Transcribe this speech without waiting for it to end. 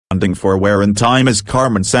funding for Where in Time is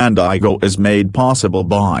Carmen Sandiego is made possible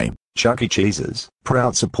by Chuck E. Cheese's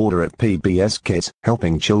proud supporter at PBS Kids,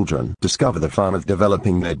 helping children discover the fun of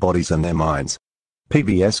developing their bodies and their minds.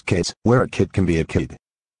 PBS Kids, where a kid can be a kid.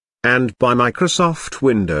 And by Microsoft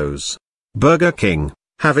Windows. Burger King,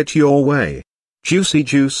 have it your way. Juicy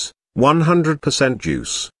Juice, 100%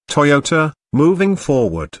 juice. Toyota, moving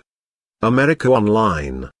forward. America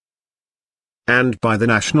Online. And by the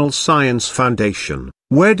National Science Foundation,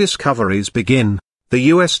 where discoveries begin,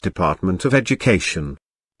 the U.S. Department of Education.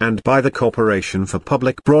 And by the Corporation for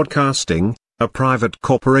Public Broadcasting, a private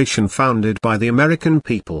corporation founded by the American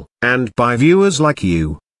people, and by viewers like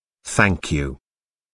you. Thank you.